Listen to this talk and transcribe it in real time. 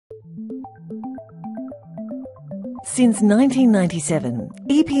Since 1997,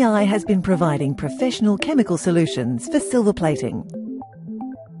 EPI has been providing professional chemical solutions for silver plating.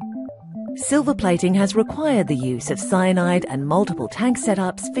 Silver plating has required the use of cyanide and multiple tank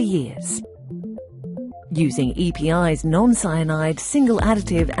setups for years. Using EPI's non-cyanide single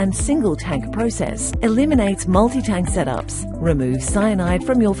additive and single tank process eliminates multi-tank setups, removes cyanide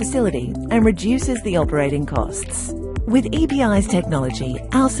from your facility and reduces the operating costs. With EPI's technology,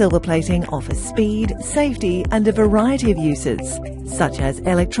 our silver plating offers speed, safety and a variety of uses, such as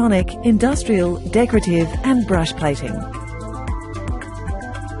electronic, industrial, decorative and brush plating.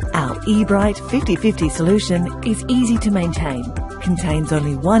 Our E-Brite 50/50 solution is easy to maintain, contains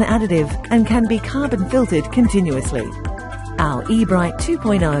only one additive and can be carbon filtered continuously. Our E-Brite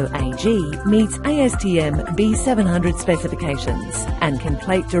 2.0 AG meets ASTM B-700 specifications and can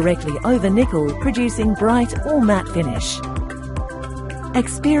plate directly over nickel, producing bright or matte finish.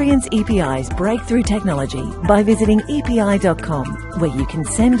 Experience EPI's breakthrough technology by visiting epi.com, where you can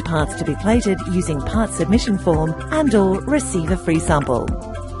send parts to be plated using part submission form and/or receive a free sample.